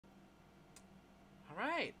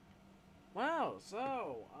Wow,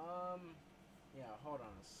 so, yeah, hold on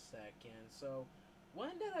a second. So,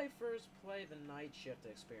 when did I first play the Night Shift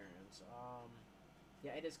experience?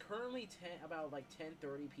 Yeah, it is currently about like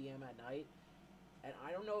 10:30 p.m. at night, and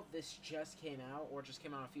I don't know if this just came out or just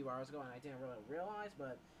came out a few hours ago, and I didn't really realize,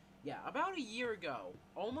 but yeah, about a year ago,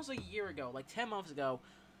 almost a year ago, like 10 months ago,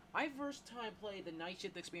 I first time played the Night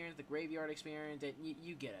Shift experience, the Graveyard experience, and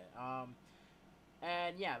you get it.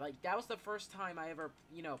 And yeah, like that was the first time I ever,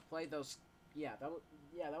 played those. Yeah,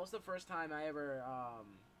 that was the first time I ever,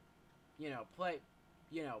 played,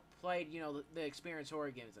 played, the experience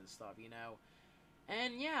horror games and stuff,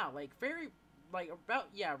 And yeah, like very, like about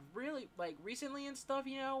yeah, really like recently and stuff,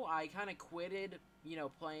 I kind of quitted,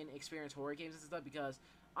 playing experience horror games and stuff because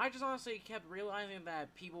I just honestly kept realizing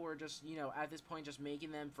that people were just, at this point just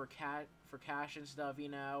making them for cash and stuff,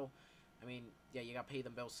 I mean, yeah, you got to pay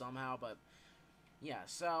them bills somehow, but yeah,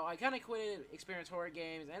 so I kind of quitted experience horror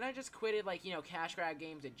games, and I just quitted, like, cash grab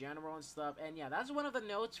games in general and stuff. And yeah, that's one of the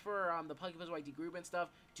notes for the PuggyPugsonYT group and stuff.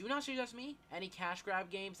 Do not suggest me any cash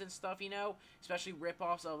grab games and stuff, especially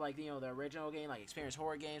rip-offs of, like, the original game, like experience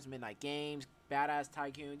horror games, Midnight Games, Badass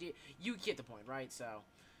Tycoon. You get the point, right? So,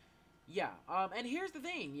 yeah, and here's the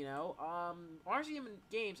thing, RCM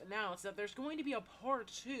Games announced that there's going to be a part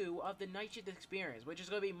 2 of the Night Shift experience, which is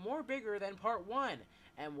going to be more bigger than part 1.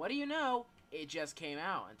 And what do you know? It just came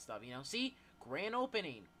out and stuff, See? Grand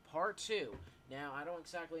opening, part 2. Now, I don't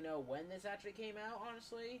exactly know when this actually came out,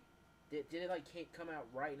 honestly. Did it, like, come out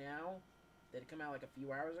right now? Did it come out, like, a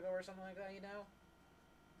few hours ago or something like that,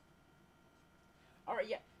 Alright,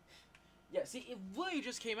 yeah. Yeah, see, it literally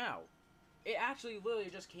just came out. It actually literally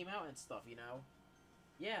just came out and stuff.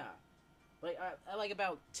 Yeah. Like, at like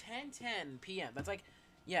about 10:10 p.m. That's like,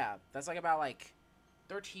 yeah, that's like about like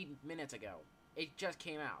 13 minutes ago. It just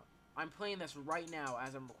came out. I'm playing this right now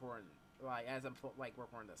as I'm recording, like as I'm like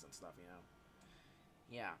recording this and stuff.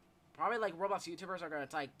 Yeah. Probably like Roblox YouTubers are gonna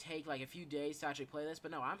like take like a few days to actually play this, but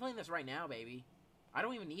no, I'm playing this right now, baby. I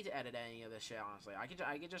don't even need to edit any of this shit, honestly. I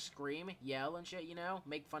could just scream, yell, and shit,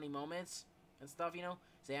 make funny moments and stuff,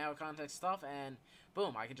 say out of context stuff, and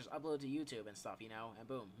boom, I could just upload to YouTube and stuff, and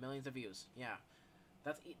boom, millions of views. Yeah,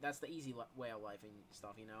 that's the easy way of life and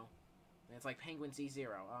stuff. And it's like Penguin C0.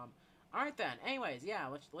 All right then. Anyways, yeah,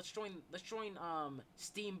 let's join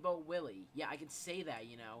Steamboat Willie. Yeah, I can say that.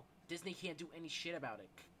 Disney can't do any shit about it.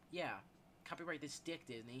 Yeah, copyright this dick,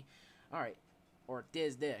 Disney. All right, or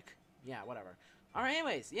Diz Dick. Yeah, whatever. Alright,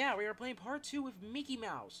 anyways, yeah, we are playing part 2 with Mickey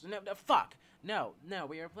Mouse. No, fuck! No,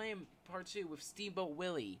 we are playing part 2 with Steamboat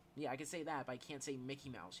Willie. Yeah, I can say that, but I can't say Mickey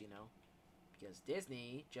Mouse. Because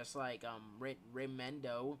Disney, just like,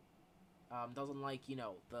 Remendo, doesn't like,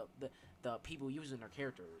 the people using their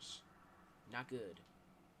characters. Not good.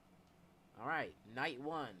 Alright, night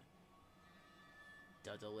 1.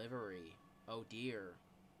 The delivery. Oh dear.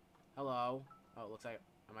 Hello. Oh, looks like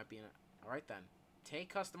I might be in a... Alright then. Take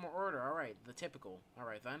customer order. Alright, the typical.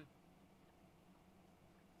 Alright then.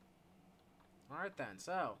 Alright then,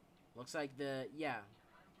 so. Looks like yeah.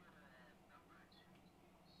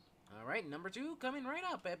 Alright, number 2 coming right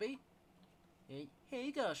up, baby. Here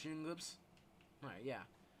you go, Shungoops. Alright, yeah.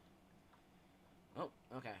 Oh,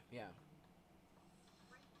 okay, yeah.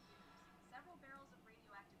 Several barrels of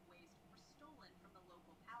radioactive waste were stolen from the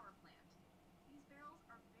local power plant. These barrels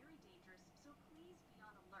are very dangerous, so please be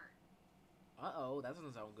on alert. Uh-oh, that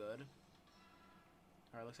doesn't sound good.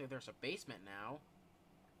 Alright, looks like there's a basement now.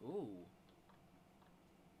 Ooh.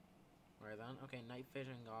 Alright then, okay, night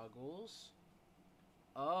vision goggles.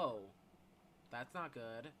 Oh. That's not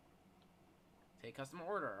good. Take customer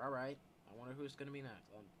order, alright. I wonder who's gonna be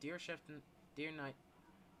next. Dear Shift, Dear Night.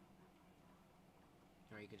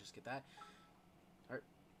 Alright, you can just get that. Alright.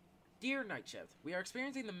 Dear Night Shift, we are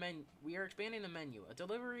expanding the menu. A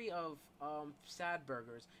delivery of sad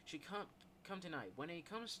burgers should come tonight. When it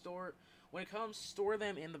comes, store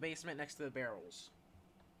them in the basement next to the barrels.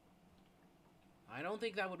 I don't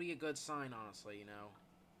think that would be a good sign, honestly.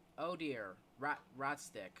 Oh dear, rat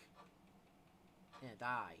stick. Yeah,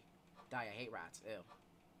 die. I hate rats. Ew.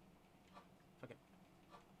 Fuck it.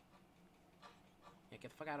 Yeah,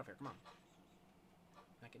 get the fuck out of here. Come on.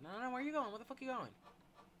 Okay, no, where are you going? Where the fuck are you going?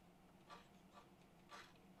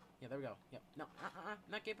 Yeah, there we go. Yep. No,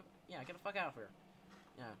 not get. Yeah, get the fuck out of here.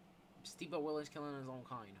 Yeah. Steamboat Willie's killing his own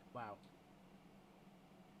kind. Wow.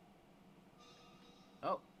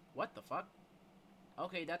 Oh, what the fuck?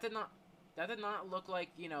 Okay, that did not look like,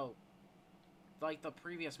 like the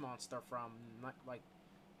previous monster from, like,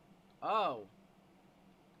 oh.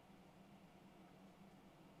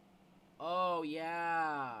 Oh,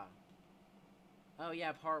 yeah. Oh,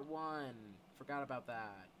 yeah, part 1. Forgot about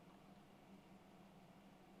that.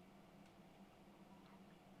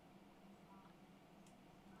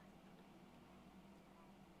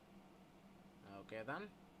 Okay, then.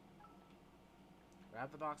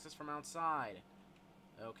 Grab the boxes from outside.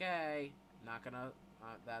 Okay. Not gonna...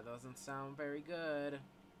 that doesn't sound very good.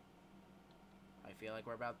 I feel like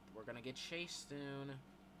we're gonna get chased soon.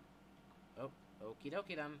 Oh, okie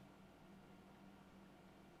dokie then.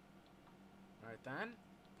 Alright then.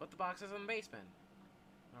 Put the boxes in the basement.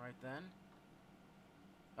 Alright then.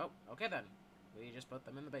 Oh, okay then. We just put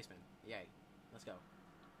them in the basement. Yay. Let's go.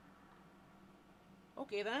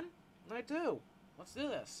 Okay then. I do. Let's do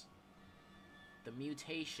this. The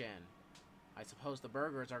mutation. I suppose the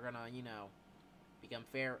burgers are gonna, you know, become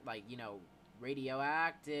fair, like, you know,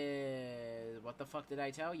 radioactive. What the fuck did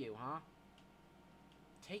I tell you, huh?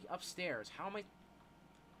 Take upstairs. How am I...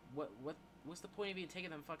 What's the point of even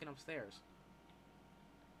taking them fucking upstairs?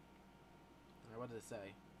 Alright, what did it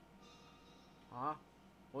say? Huh?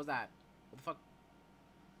 What was that? What the fuck?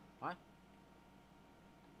 What?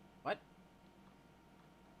 What?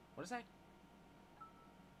 What did it say?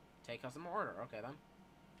 Take customer order. Okay, then.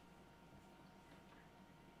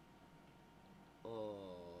 Oh.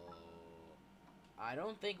 I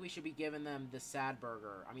don't think we should be giving them the sad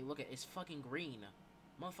burger. I mean, look at it. It's fucking green.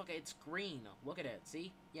 Motherfucker, it's green. Look at it.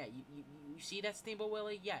 See? Yeah, you see that, Steamboat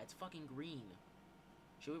Willie? Yeah, it's fucking green.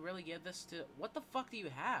 Should we really give this to... What the fuck do you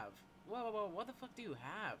have? Whoa, whoa, whoa. What the fuck do you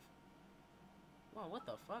have? Whoa, what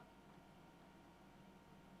the fuck?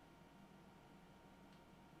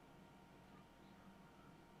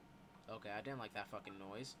 Okay, I didn't like that fucking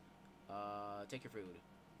noise. Take your food.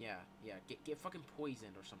 Yeah, yeah. Get fucking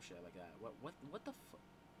poisoned or some shit like that. What the fuck?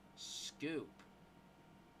 Scoop.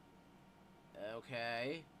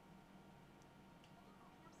 Okay.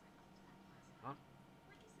 Huh?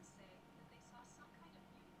 Witnesses say that they saw some kind of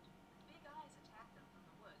mutant with big eyes attack them from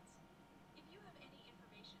the woods. If you have any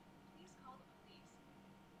information, please call the police.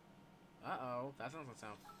 Uh-oh. That doesn't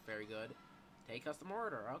sound very good. Take custom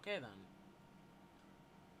order. Okay, then.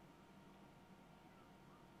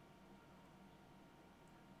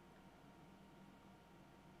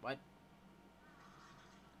 What?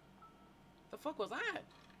 The fuck was that?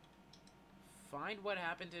 Find what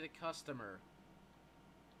happened to the customer.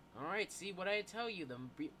 Alright, see what I tell you. The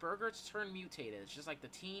burgers turn mutated. It's just like the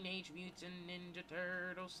Teenage Mutant Ninja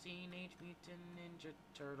Turtles. Teenage Mutant Ninja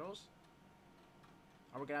Turtles.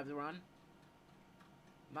 Are we gonna have to run?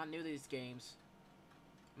 I'm not new to these games.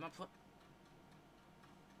 I'm not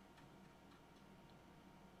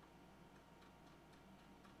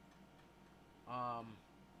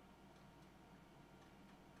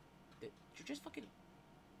Did you just fucking...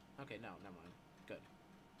 Okay, no, never mind. Good.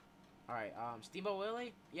 Alright, Steamboat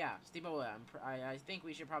Willie? Yeah, Steamboat Willie. I think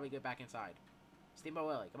we should probably get back inside. Steamboat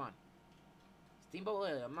Willie, come on. Steamboat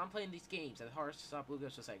Willie, I'm not playing these games. That's hard to stop Blue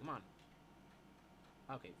Ghost to say. Come on.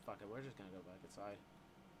 Okay, fuck it. We're just gonna go back inside.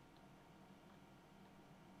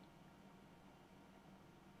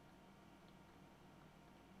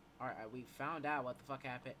 Alright, we found out what the fuck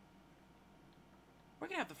happened. We're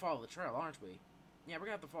gonna have to follow the trail, aren't we? Yeah, we're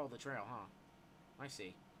gonna have to follow the trail, huh? I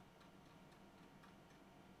see.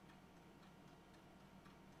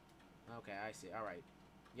 Okay, I see. Alright.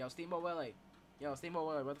 Yo, Steamboat Willie. Yo, Steamboat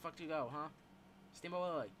Willie, where the fuck do you go, huh? Steamboat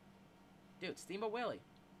Willie. Dude, Steamboat Willie.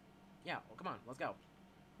 Yeah, well, come on, let's go.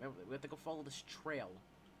 We have to go follow this trail.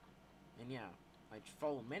 And yeah, I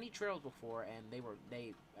followed many trails before, and they were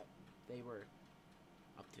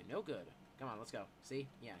up to no good. Come on, let's go. See?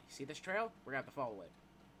 Yeah, you see this trail? We're gonna have to follow it.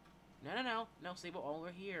 No, Steamboat, over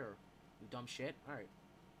here. You dumb shit. Alright.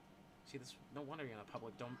 See this? No wonder you're in a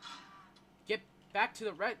public dumb... Get back to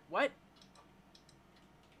the right... What?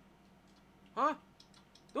 Huh?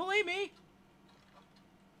 Don't leave me!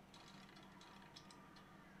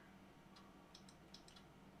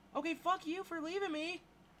 Okay, fuck you for leaving me!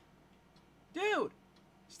 Dude!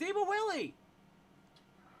 Steamboat Willie!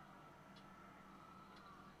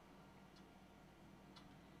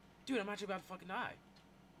 Dude, I'm actually about to fucking die.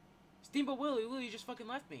 Steamboat Willie just fucking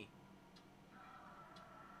left me.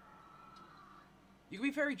 You can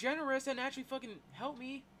be very generous and actually fucking help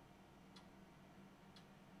me.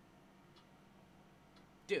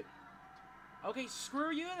 Dude. Okay,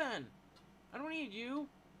 screw you then. I don't need you.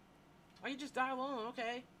 I can just die alone,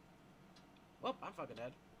 okay. Well, I'm fucking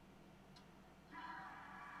dead.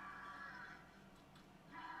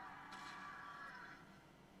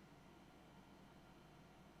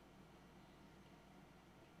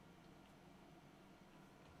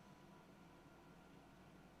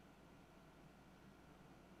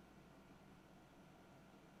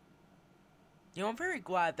 You know, I'm very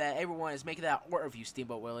glad that everyone is making that order of you,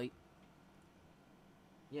 Steamboat Willie.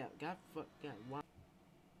 Yeah, wow.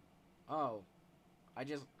 Oh.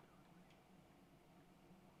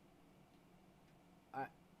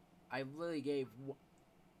 I literally gave...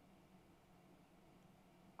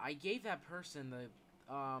 I gave that person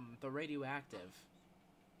the radioactive.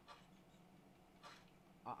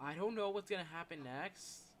 I don't know what's gonna happen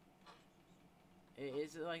next.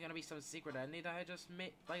 Is it like gonna be some secret ending that I just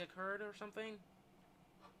made, like, occurred or something?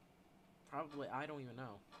 Probably. I don't even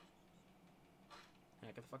know. Yeah,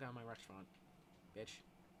 get the fuck out of my restaurant, bitch.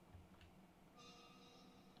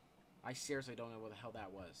 I seriously don't know what the hell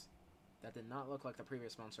that was. That did not look like the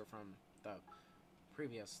previous monster from the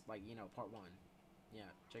previous, like, you know, part 1. Yeah,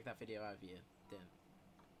 check that video out if you didn't.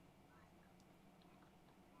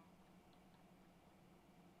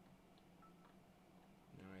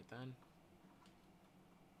 Alright then.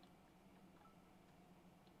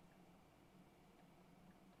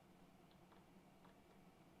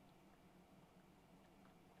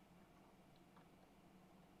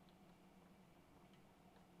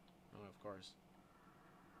 Oh, of course.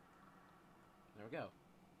 There we go.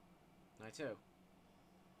 Night 2.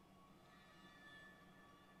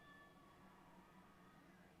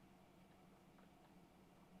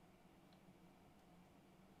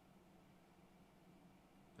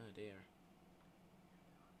 Oh dear.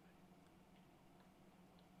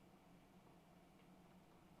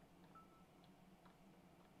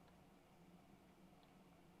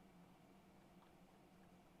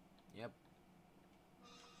 Yep.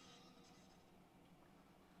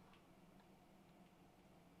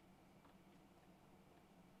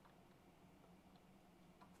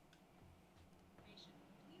 Please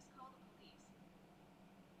call the police.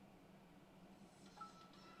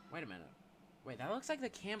 Wait a minute. Wait, that looks like the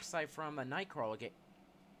campsite from the Nightcrawler game.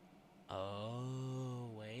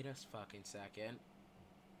 Oh, wait a fucking second.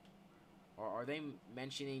 Or are they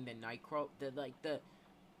mentioning the Nightcrawler? Did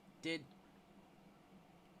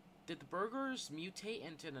the burgers mutate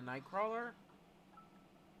into the Nightcrawler?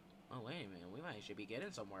 Oh, wait a minute. We might actually be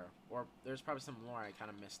getting somewhere. Or there's probably some lore I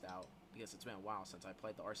kind of missed out. Because it's been a while since I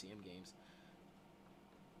played the RCM games.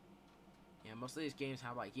 Yeah, most of these games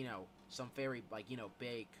have, like, you know, some very, like, you know,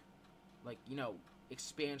 big, like, you know,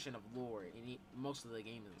 expansion of lore in most of the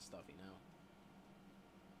games and stuff, you know.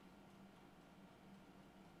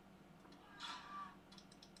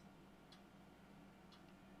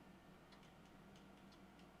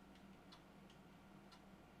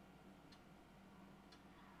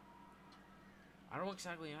 I don't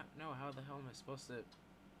exactly know how the hell am I supposed to...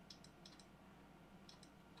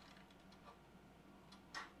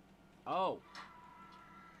 Oh!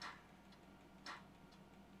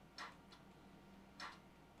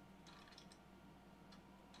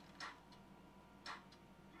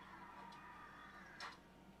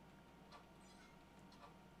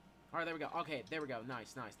 Alright, there we go. Okay, there we go.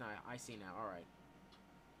 Nice, nice, nice. I see now. Alright.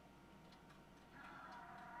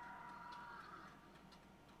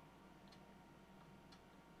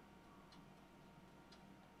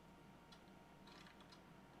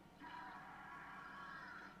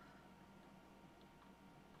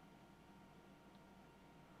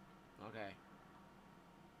 Okay.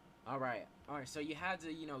 Alright. Alright, so you had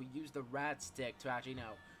to, you know, use the rat stick to actually, you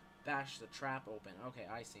know, bash the trap open. Okay,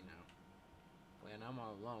 I see now. Wait, and I'm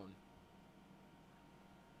all alone.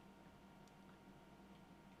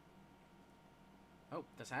 Oh,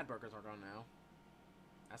 the sad burgers are gone now.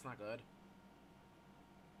 That's not good.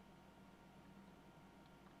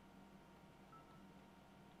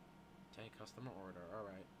 Take customer order.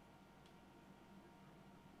 Alright.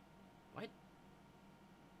 What?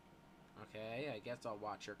 Okay, I guess I'll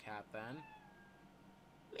watch your cat then.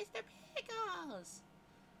 Mr. Pickles!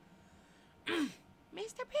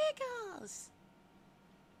 Mr. Pickles!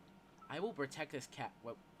 I will protect this cat.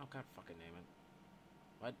 What? Oh, God fucking name it.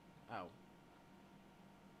 What? Oh.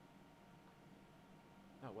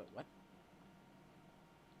 Oh, what?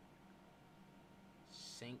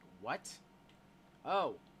 Sink. What?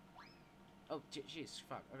 Oh. Oh, jeez.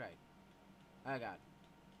 Fuck. Okay. Oh, God.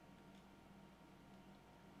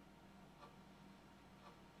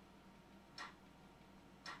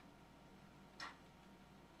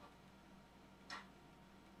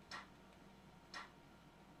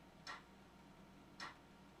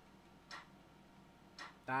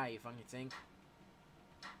 Die, you fucking sink.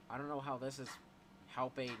 I don't know how this is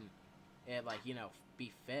helping it, like, you know,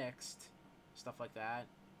 be fixed. Stuff like that.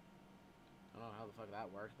 I don't know how the fuck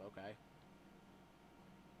that works, but okay.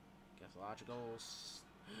 Guess logical.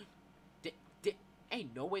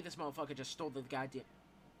 Ain't no way this motherfucker just stole the goddamn...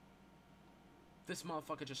 This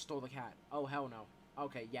motherfucker just stole the cat. Oh, hell no.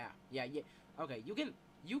 Okay, yeah. Okay, you can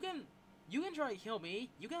try to kill me.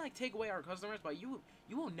 You can, like, take away our customers, but you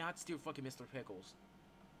will not steal fucking Mr. Pickles.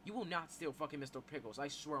 You will not steal fucking Mr. Pickles. I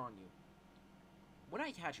swear on you. when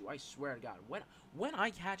I catch you, I swear to God, when I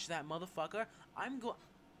catch that motherfucker, I'm going.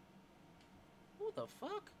 Who the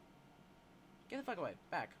fuck? Get the fuck away!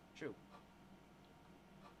 Back! Shoot!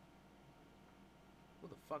 Who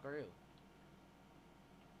the fuck are you?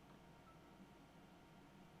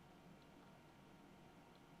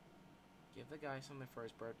 Give the guy something for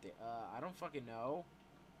his birthday. I don't fucking know.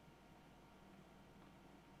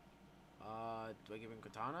 Do I give him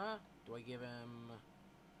katana? Do I give him...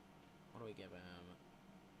 What do I give him?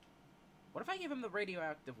 What if I give him the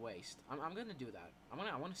radioactive waste? I'm gonna do that. I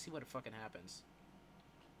wanna see what fucking happens.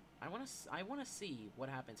 I wanna see what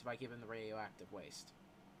happens if I give him the radioactive waste.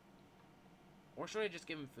 Or should I just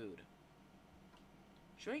give him food?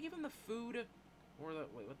 Should I give him the food? Or the...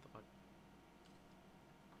 Wait, what the fuck?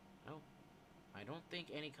 No. I don't think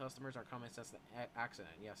any customers are coming since the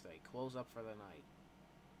accident yesterday. Close up for the night.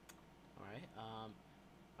 Alright,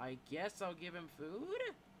 I guess I'll give him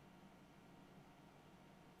food?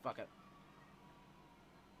 Fuck it.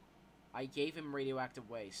 I gave him radioactive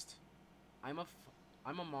waste. I'm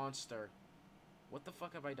a monster. What the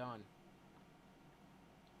fuck have I done?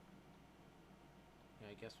 Yeah,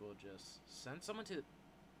 I guess we'll just send someone to...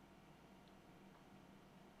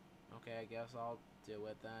 Okay, I guess I'll do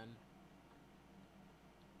it then.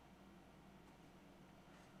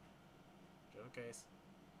 Just in case.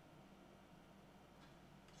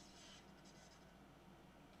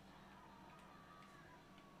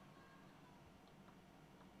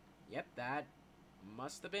 Yep, that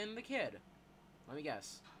must have been the kid. Let me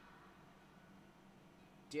guess.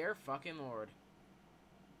 Dear fucking Lord.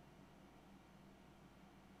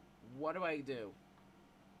 What do I do?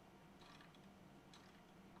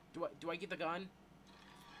 Do I get the gun?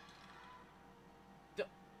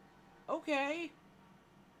 Okay.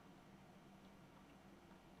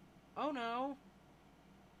 Oh no.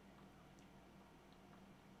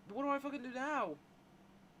 What do I fucking do now?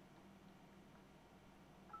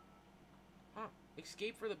 Huh.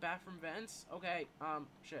 Escape for the bathroom vents? Okay,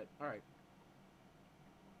 shit. Alright.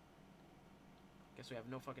 Guess we have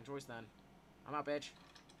no fucking choice then. I'm out, bitch.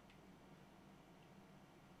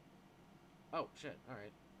 Oh, shit.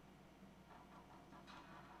 Alright.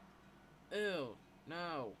 Ew.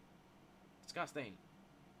 No. Disgusting.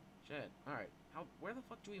 Shit. Alright. Where the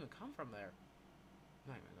fuck do we even come from there?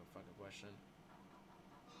 Not even no fucking question.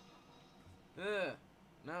 Ugh.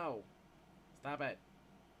 No. Stop it.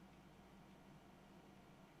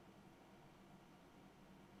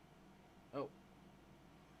 Oh.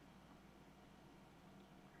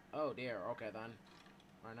 Oh dear. Okay then.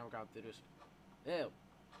 Alright, now we gotta do this. Ew.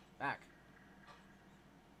 Back.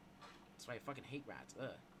 That's why I fucking hate rats. Ugh.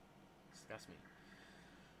 Disgust me.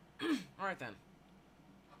 Alright then.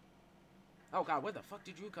 Oh god, where the fuck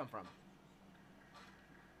did you come from?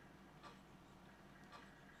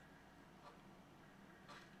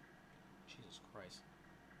 Jesus Christ.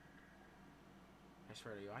 I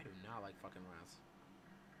swear to you, I do not like fucking rats.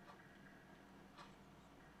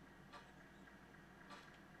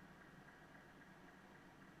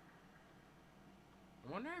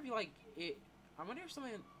 I wonder if you like it. I wonder if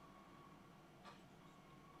something.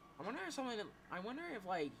 I wonder if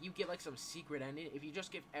like you get like some secret ending if you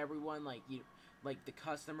just give everyone like the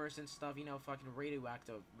customers and stuff, you know, fucking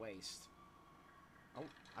radioactive waste. Oh,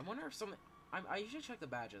 I wonder if something. I should check the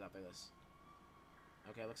badges after this.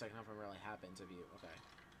 Okay, looks like nothing really happens if you. Okay.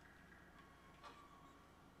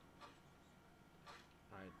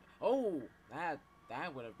 All right. Oh,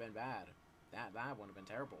 that would have been bad. That would have been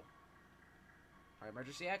terrible. All right,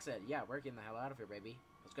 emergency exit. Yeah, we're getting the hell out of here, baby.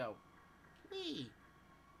 Let's go. Whee!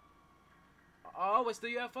 Oh, it's the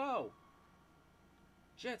UFO!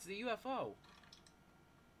 Shit, it's the UFO!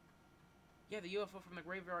 Yeah, the UFO from the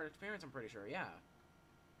Graveyard Experience, I'm pretty sure, yeah.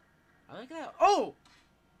 I like that. Oh!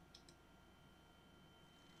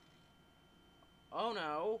 Oh,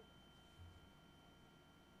 no.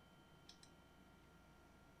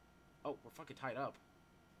 Oh, we're fucking tied up.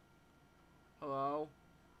 Hello?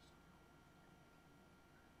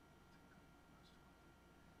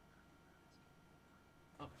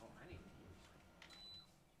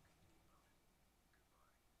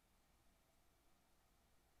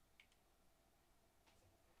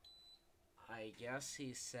 I guess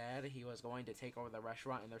he said he was going to take over the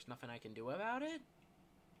restaurant and there's nothing I can do about it?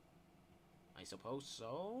 I suppose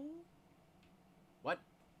so? What?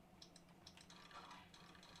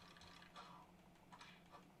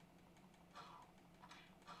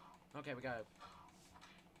 Okay, we got it.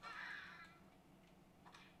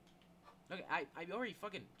 Okay, I already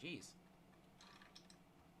fucking... Jeez.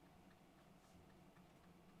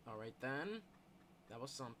 Alright then. That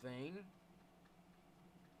was something.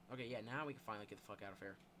 Okay, yeah, now we can finally get the fuck out of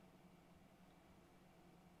here.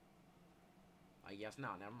 I guess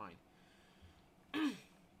not. Never mind.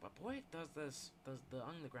 But boy, does the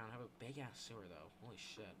underground have a big ass sewer though? Holy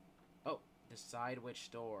shit! Oh, decide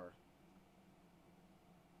which door.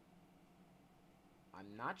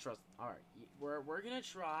 I'm not trust. All right, we're gonna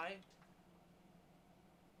try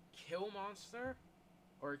kill monster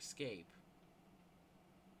or escape.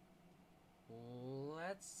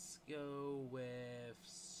 Let's go with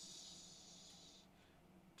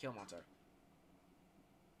kill monster.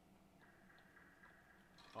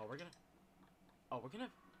 Oh, we're gonna. Oh, we're gonna.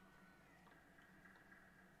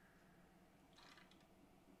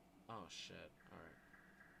 Oh shit! All right.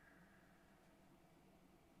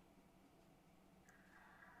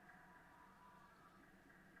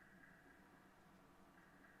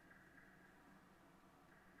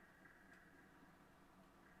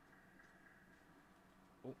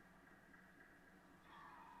 Oh.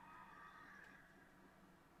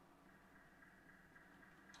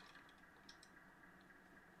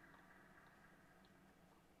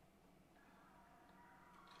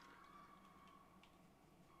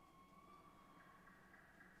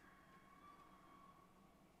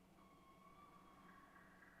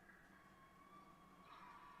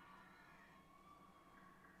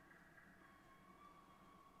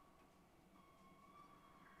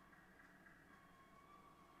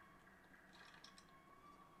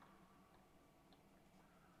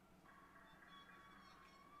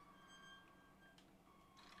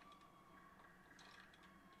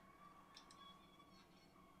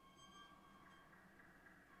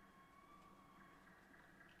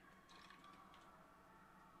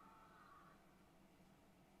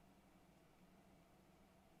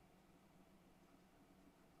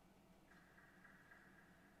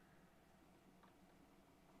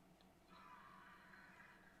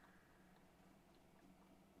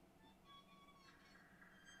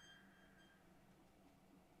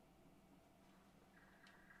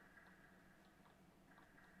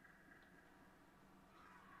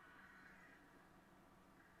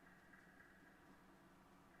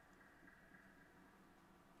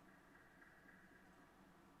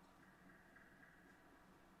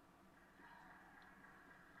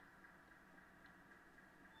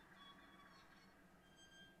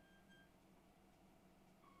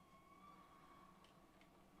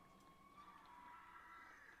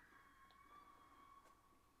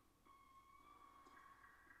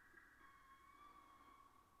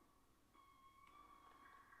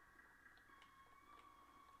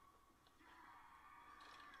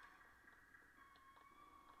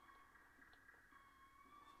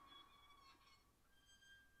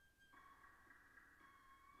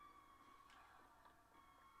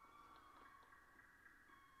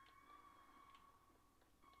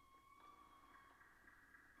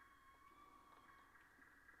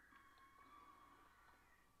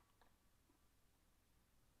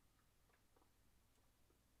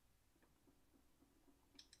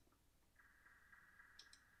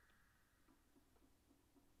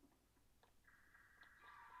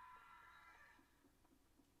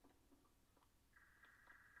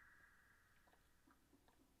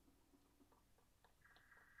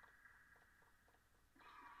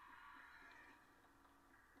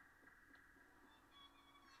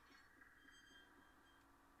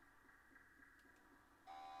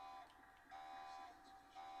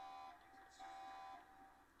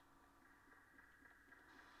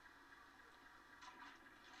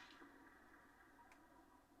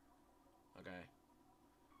 Okay.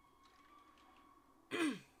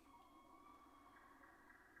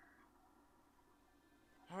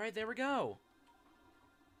 Alright, there we go.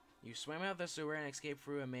 You swam out of the sewer and escaped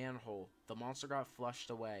through a manhole. The monster got flushed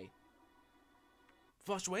away.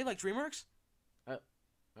 Flushed away like DreamWorks?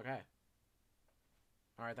 Okay.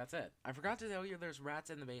 Alright, that's it. I forgot to tell you there's rats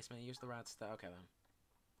in the basement. Use the rats to... Okay, then.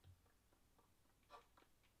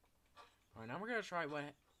 Alright, now we're gonna try what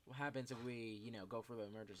happens if we, you know, go for the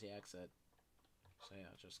emergency exit. So yeah,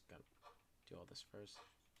 just gotta do all this first.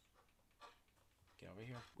 Get over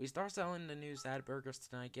here. We start selling the new sad burgers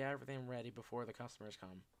tonight. Get everything ready before the customers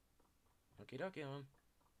come. Okie dokie, man.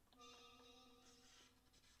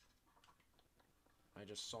 I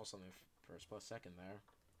just saw something for a split second there.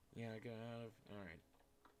 Yeah, get out of... Alright.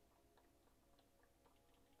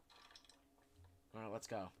 Alright, let's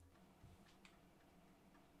go.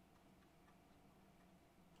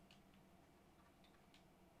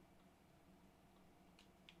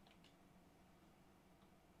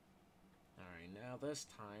 Alright, now this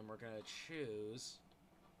time we're gonna choose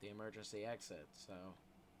the emergency exit, so...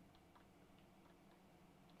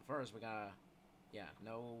 First, we gotta... Yeah,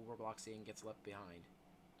 no Robloxian gets left behind.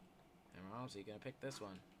 And we're obviously gonna pick this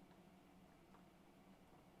one.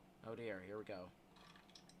 Oh dear, here we go.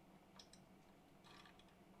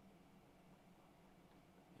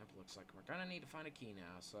 looks like we're gonna need to find a key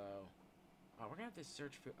now, so... Oh, we're gonna have to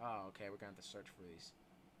search for... Oh, okay, we're gonna have to search for these.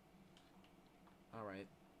 Alright.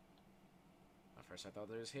 At first I thought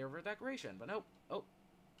it was here for decoration, but nope. Oh,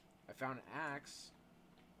 I found an axe.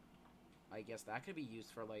 I guess that could be used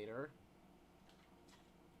for later.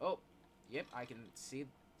 Oh, yep, I can see...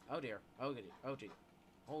 Oh, dear. Oh, gee.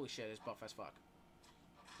 Holy shit, it's buff as fuck.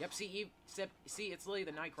 Yep, see, it's literally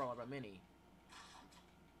the Nightcrawler of a mini.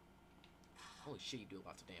 Holy shit, you do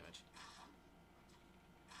lots of damage.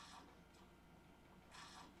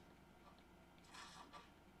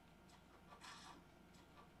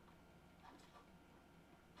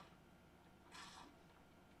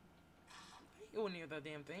 I ain't going near that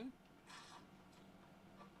damn thing.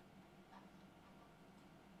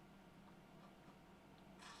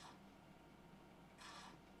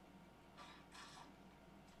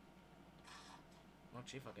 Oh,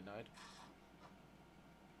 she fucking died.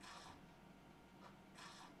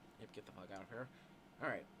 Yep, get the fuck out of here.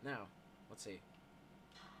 Alright, now, let's see.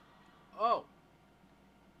 Oh!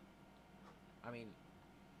 I mean,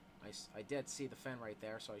 I did see the fin right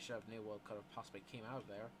there, so I should have knew what could have possibly came out of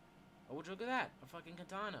there. Oh, would you look at that? A fucking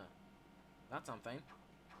katana. That's something.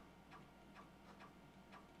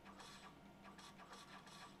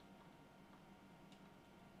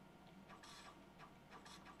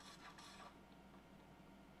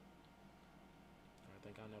 I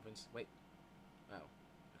think I know Vince. Wait. Oh.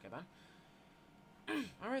 Okay then.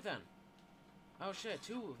 Alright then. Oh shit,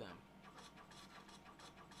 2 of them.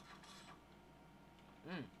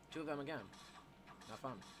 Two of them again. Not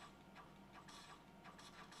fun.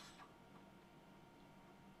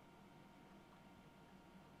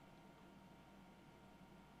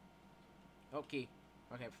 Oh, key.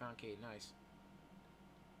 Okay, found key. Nice.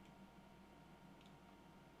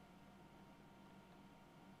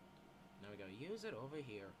 Now we gotta use it over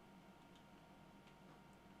here.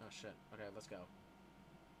 Oh shit. Okay, let's go.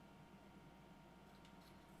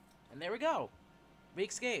 And there we go! We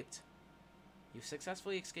escaped! You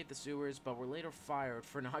successfully escaped the sewers, but were later fired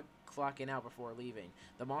for not clocking out before leaving.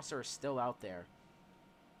 The monster is still out there.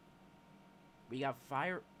 We got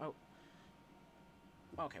fire... Oh.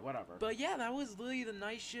 Okay, whatever. But yeah, that was literally the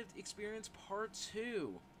Night Shift experience part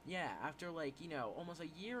 2. Yeah, after like, you know, almost a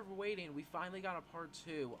year of waiting, we finally got a part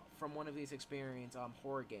 2 from one of these experience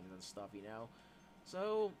horror games and stuff, you know?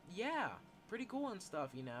 So, yeah, pretty cool and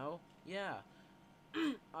stuff, you know? Yeah.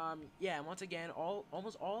 Yeah, and once again,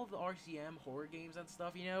 almost all of the RCM horror games and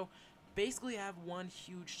stuff, you know, basically have one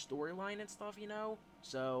huge storyline and stuff, you know?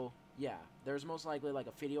 So, yeah, there's most likely, like,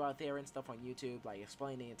 a video out there and stuff on YouTube, like,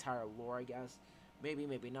 explaining the entire lore, I guess. Maybe,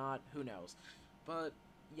 maybe not, who knows. But,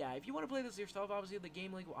 yeah, if you want to play this yourself, obviously, the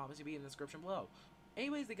game link will obviously be in the description below.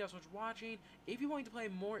 Anyways, thank you guys so much for watching. If you're wanting to play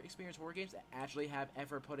more experienced horror games that actually have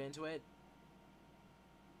effort put into it,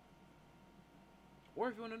 or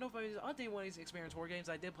if you want to know if I was updating one of these experienced horror games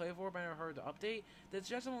I did play before, but I never heard the update, then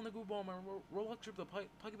suggest them on the group on my Roblox group, the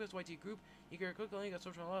PuggyPugsonYT group. You can click the link at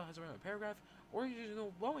social media, has a random paragraph, or you just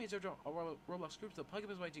go well when you search on Roblox group, the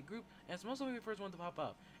PuggyPugsonYT group, and it's most likely the first one to pop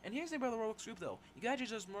up. And here's the thing about the Roblox group though, you guys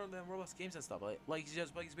just more than Roblox games and stuff, like you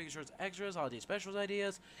just Puggy's Big Shorts extras, holiday specials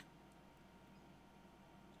ideas.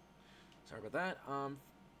 Sorry about that.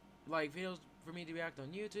 Like videos for me to react on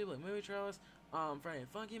YouTube, like movie trailers, Friday and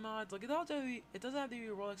Funky mods, like it doesn't have to be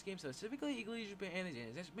a Roblox game specifically, equally should be anything.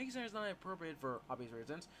 Just making sure it's not appropriate for obvious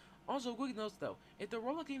reasons. Also, quick notes though, if the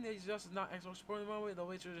Roblox game that is just not Xbox support in the moment, the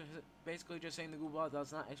way it's basically just saying the Google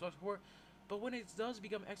that's not Xbox support. But when it does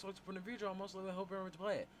become Xbox support in the future, I'll most likely hope everyone to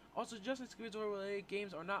play it. Also, just as Skibidi Toilet Related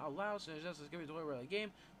games are not allowed, so it's just a Skibidi Toilet Related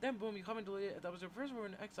game, then boom, you come and delete it. That was your first one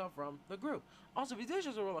in exile from the group. Also, if you did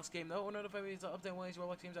just a Roblox game though, or notify me to update one of these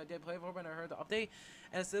Roblox games I did play before, but I heard the update,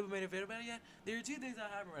 and still haven't made a video about it yet, there are 2 things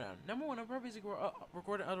I haven't right now. Number 1, I'm probably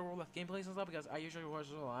recording other Roblox gameplays and stuff because I usually watch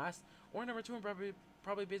those last. Or number 2, I'm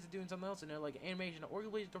probably busy doing something else in there, like animation or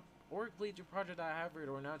complete the project that I haven't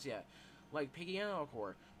or announced yet, like Piggy and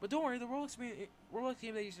Core. But don't worry, the Roblox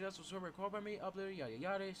game that you suggest was super recorded by me, uploaded, yada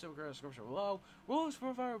yada, so we're in the description below. Roblox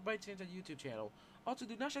profile by Change on YouTube channel. Also,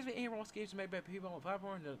 do not me any Roblox games made by people on the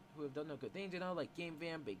platform who have done no good things, you know, like Game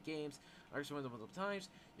Van, Big Games, I recommend them multiple times.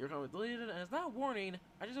 Your comment deleted, and it's not a warning,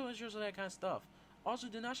 I just want to show some of that kind of stuff. Also,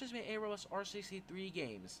 do not me any Roblox R63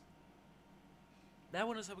 games. That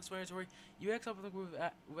one is self-explanatory. You X up in the group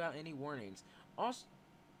without any warnings. Also,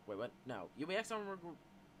 wait, what? No, you may X up in the group.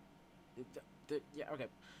 Yeah, okay.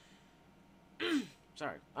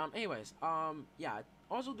 Sorry. Anyways, yeah.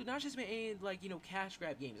 Also, do not just make any, like, you know, cash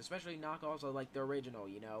grab games, especially knockoffs of, like, the original,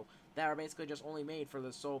 you know, that are basically just only made for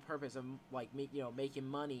the sole purpose of, like, you know, making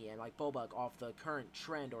money and, like, buck off the current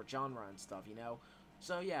trend or genre and stuff, you know.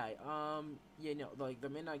 So yeah, you know, like the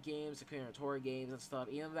midnight games, the combinatorial games and stuff,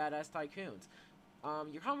 even Badass Tycoons.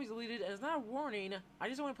 Your comments deleted, and it's not a warning. I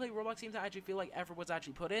just want to play Roblox games that actually feel like effort was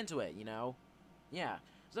actually put into it, you know? Yeah.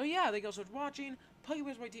 So yeah, thank you all so much for watching.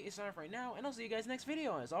 PuggyPugsonYT is signing off right now, and I'll see you guys next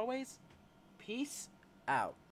video. And as always, peace out.